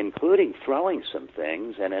 including throwing some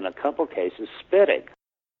things and in a couple cases spitting.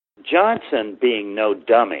 Johnson, being no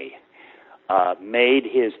dummy, made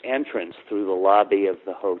his entrance through the lobby of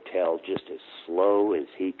the hotel just as slow as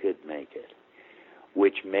he could make it,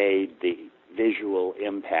 which made the visual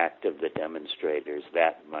impact of the demonstrators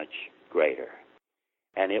that much greater.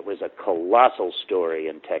 And it was a colossal story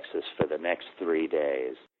in Texas for the next 3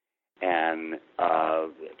 days. And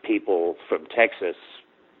people from Texas,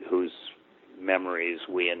 whose memories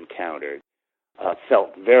we encountered,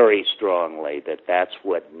 felt very strongly that that's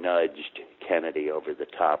what nudged Kennedy over the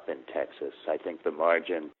top in Texas. I think the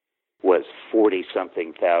margin was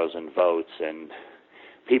 40-something thousand votes, and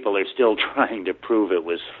people are still trying to prove it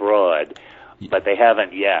was fraud, but they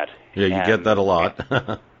haven't yet. Yeah, you get that a lot.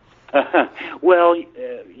 Well,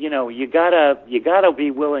 you gotta be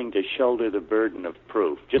willing to shoulder the burden of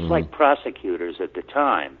proof, just like prosecutors at the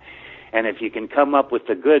time. And if you can come up with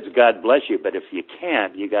the goods, God bless you. But if you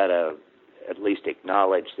can't, you gotta at least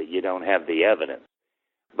acknowledge that you don't have the evidence.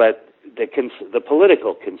 But the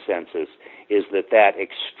political consensus is that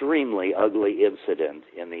extremely ugly incident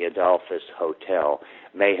in the Adolphus Hotel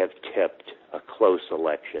may have tipped a close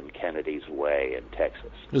election Kennedy's way in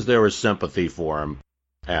Texas. Because there was sympathy for him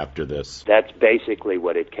after this. That's basically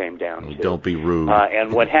what it came down to. Don't be rude.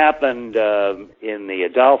 And what happened in the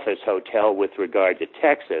Adolphus Hotel with regard to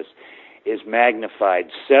Texas is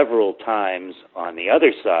magnified several times on the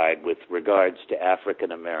other side with regards to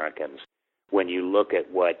African Americans when you look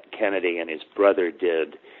at what Kennedy and his brother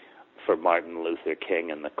did for Martin Luther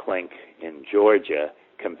King and the Clink in Georgia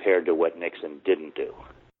compared to what Nixon didn't do.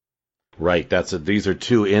 Right. These are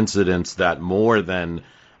two incidents that more than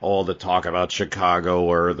all the talk about Chicago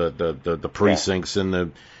or the precincts in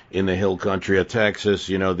the hill country of Texas,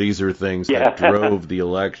 these are things that drove the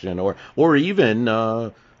election or even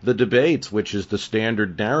the debates, which is the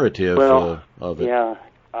standard narrative of it. Yeah,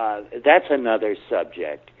 that's another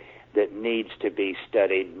subject that needs to be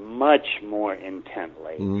studied much more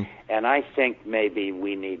intently. And I think maybe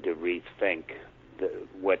we need to rethink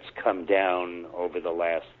what's come down over the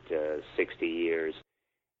last 60 years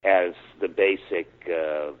as the basic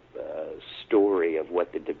story of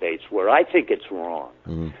what the debates were. I think it's wrong.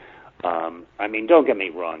 I mean, don't get me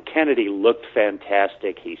wrong. Kennedy looked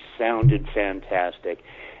fantastic. He sounded fantastic.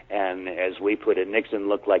 And as we put it, Nixon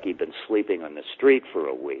looked like he'd been sleeping on the street for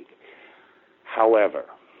a week. However,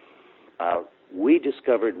 we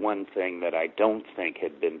discovered one thing that I don't think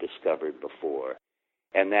had been discovered before,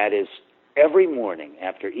 and that is every morning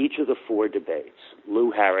after each of the 4 debates,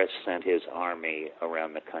 Lou Harris sent his army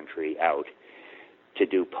around the country out to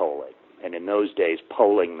do polling. And in those days,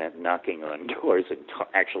 polling meant knocking on doors and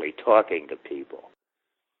actually talking to people.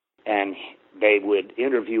 And they would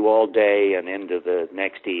interview all day and into the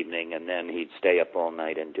next evening, and then he'd stay up all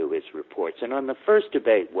night and do his reports. And on the first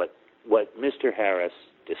debate, what Mr. Harris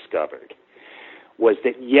discovered was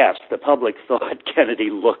that, yes, the public thought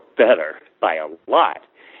Kennedy looked better by a lot.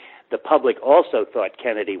 The public also thought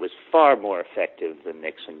Kennedy was far more effective than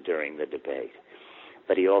Nixon during the debate.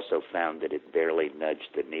 But he also found that it barely nudged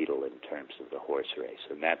the needle in terms of the horse race,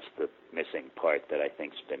 and that's the missing part that I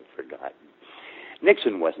think's been forgotten.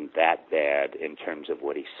 Nixon wasn't that bad in terms of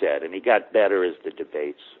what he said, and he got better as the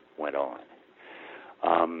debates went on.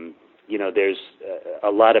 There's a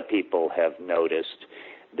lot of people have noticed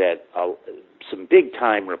that some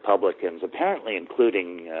big-time Republicans, apparently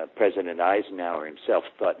including President Eisenhower himself,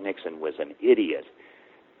 thought Nixon was an idiot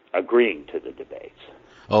agreeing to the debates.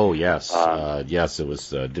 Oh, yes. Yes, it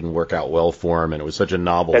was didn't work out well for him, and it was such a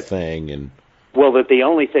novel thing. And well, that the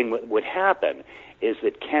only thing that would happen is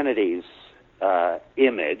that Kennedy's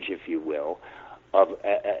image, if you will,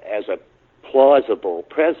 as a plausible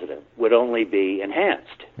president would only be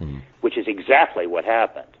enhanced, which is exactly what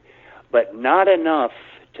happened. But not enough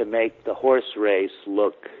to make the horse race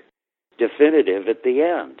look definitive at the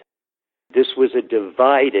end. This was a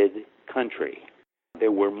divided country.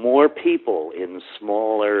 There were more people in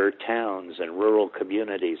smaller towns and rural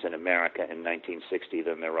communities in America in 1960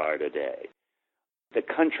 than there are today. The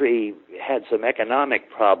country had some economic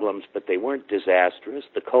problems, but they weren't disastrous.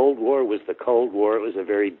 The Cold War was the Cold War. It was a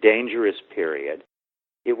very dangerous period.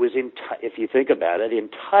 It was, if you think about it,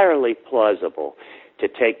 entirely plausible to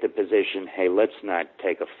take the position, hey, let's not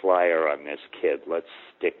take a flyer on this kid. Let's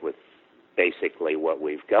stick with basically what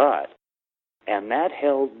we've got. And that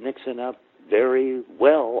held Nixon up very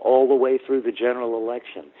well all the way through the general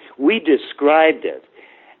election. We described it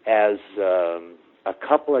as a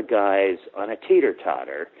couple of guys on a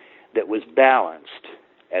teeter-totter that was balanced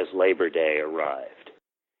as Labor Day arrived.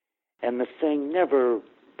 And the thing never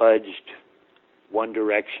budged one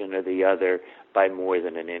direction or the other by more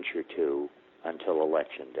than an inch or two until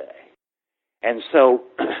Election Day. And so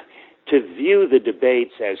to view the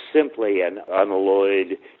debates as simply an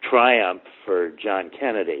unalloyed triumph for John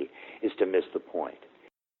Kennedy is to miss the point.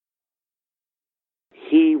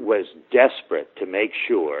 He was desperate to make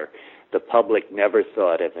sure the public never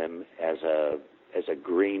thought of him as a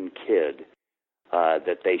green kid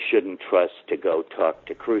that they shouldn't trust to go talk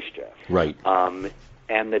to Khrushchev. Right.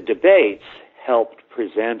 And the debates helped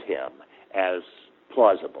present him as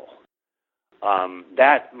plausible.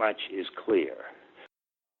 That much is clear.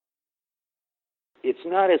 It's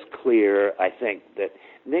not as clear, I think, that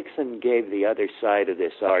Nixon gave the other side of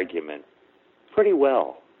this argument pretty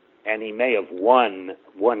well. And he may have won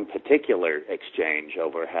one particular exchange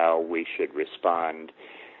over how we should respond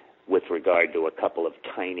with regard to a couple of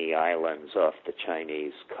tiny islands off the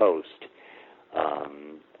Chinese coast,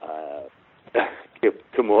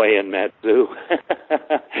 Quemoy and Matsu.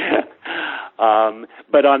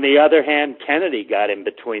 But on the other hand, Kennedy got him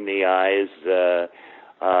between the eyes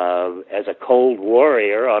as a cold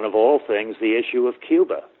warrior on, of all things, the issue of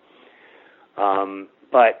Cuba.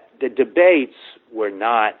 But the debates were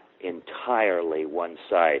not entirely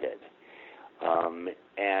one-sided.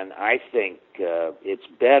 And I think it's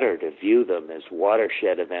better to view them as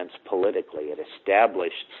watershed events politically. It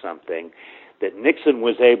established something that Nixon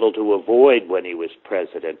was able to avoid when he was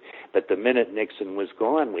president. But the minute Nixon was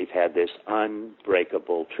gone, we've had this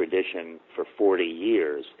unbreakable tradition for 40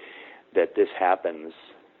 years that this happens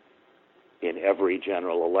in every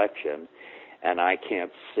general election, and I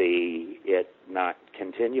can't see it not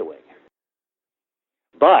continuing.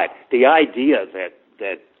 But the idea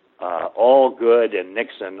that all good and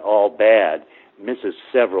Nixon all bad misses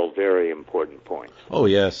several very important points. Oh,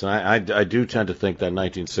 yes. I do tend to think that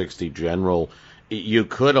 1960 general, you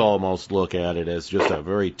could almost look at it as just a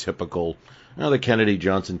very typical, the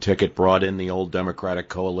Kennedy-Johnson ticket brought in the old Democratic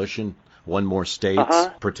coalition, won more states,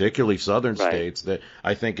 particularly southern states. That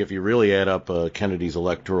I think if you really add up Kennedy's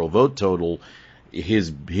electoral vote total,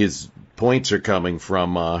 his points are coming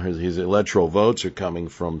from, his electoral votes are coming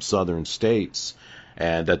from southern states,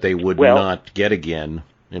 and that they would not get again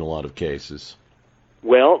in a lot of cases.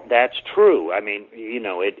 Well, that's true. I mean,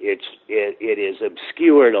 it is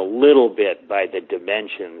obscured a little bit by the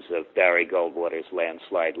dimensions of Barry Goldwater's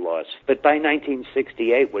landslide loss. But by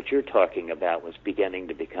 1968, what you're talking about was beginning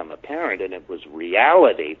to become apparent, and it was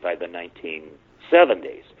reality by the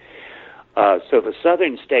 1970s. So the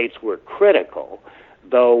southern states were critical,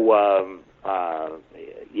 though,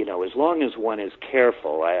 as long as one is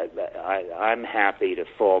careful, I'm happy to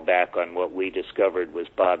fall back on what we discovered was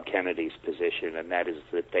Bob Kennedy's position, and that is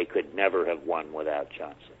that they could never have won without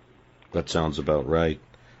Johnson. That sounds about right.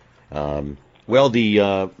 Well,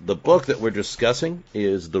 the book that we're discussing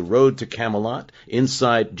is The Road to Camelot,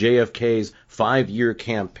 Inside JFK's 5-Year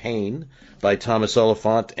Campaign by Thomas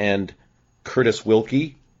Oliphant and Curtis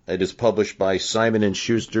Wilkie. It is published by Simon &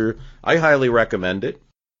 Schuster. I highly recommend it.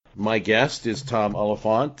 My guest is Tom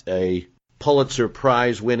Oliphant, a Pulitzer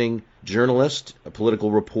Prize-winning journalist, a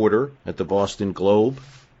political reporter at the Boston Globe.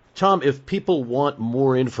 Tom, if people want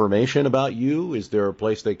more information about you, is there a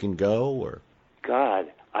place they can go? Or God,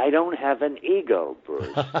 I don't have an ego,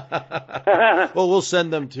 Bruce. Well, we'll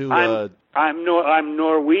send them to... I'm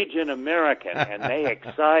Norwegian American, and they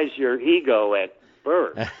excise your ego at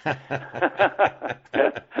birth.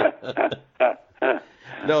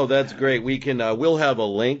 No, that's great. We can we'll have a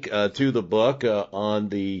link to the book on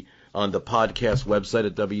the podcast website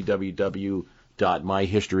at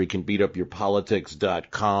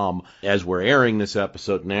www.myhistorycanbeatupyourpolitics.com. As we're airing this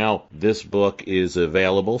episode now, this book is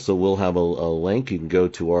available, so we'll have a link. You can go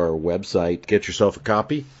to our website, get yourself a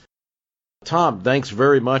copy. Tom, thanks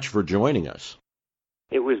very much for joining us.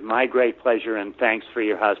 It was my great pleasure, and thanks for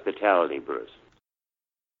your hospitality, Bruce.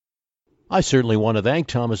 I certainly want to thank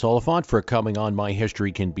Thomas Oliphant for coming on My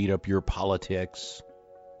History Can Beat Up Your Politics.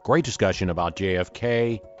 Great discussion about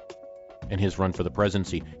JFK and his run for the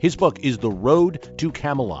presidency. His book is The Road to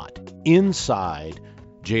Camelot, Inside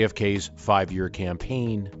JFK's 5-Year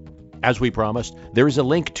Campaign. As we promised, there is a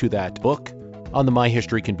link to that book on the My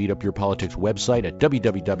History Can Beat Up Your Politics website at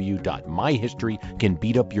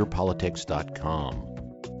www.myhistorycanbeatupyourpolitics.com.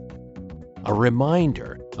 A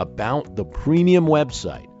reminder about the premium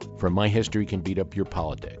website from My History Can Beat Up Your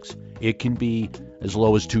Politics. It can be as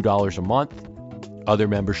low as $2 a month, other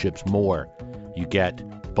memberships more. You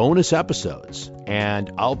get bonus episodes,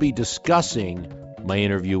 and I'll be discussing my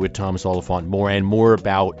interview with Thomas Oliphant more and more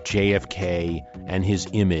about JFK and his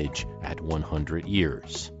image at 100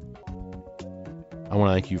 years. I want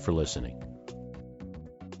to thank you for listening.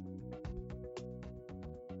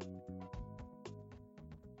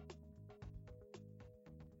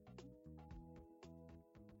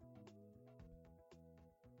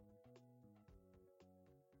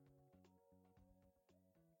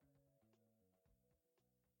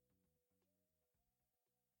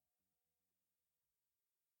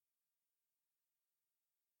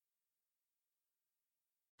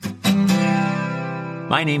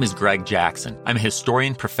 My name is Greg Jackson. I'm a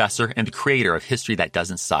historian, professor, and the creator of History That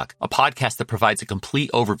Doesn't Suck, a podcast that provides a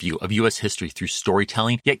complete overview of U.S. history through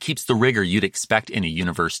storytelling, yet keeps the rigor you'd expect in a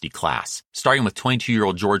university class. Starting with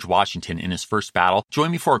 22-year-old George Washington in his first battle,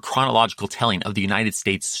 join me for a chronological telling of the United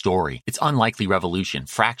States story, its unlikely revolution,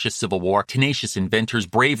 fractious civil war, tenacious inventors,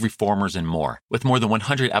 brave reformers, and more. With more than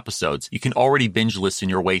 100 episodes, you can already binge listen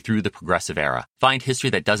your way through the progressive era. Find History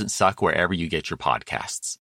That Doesn't Suck wherever you get your podcasts.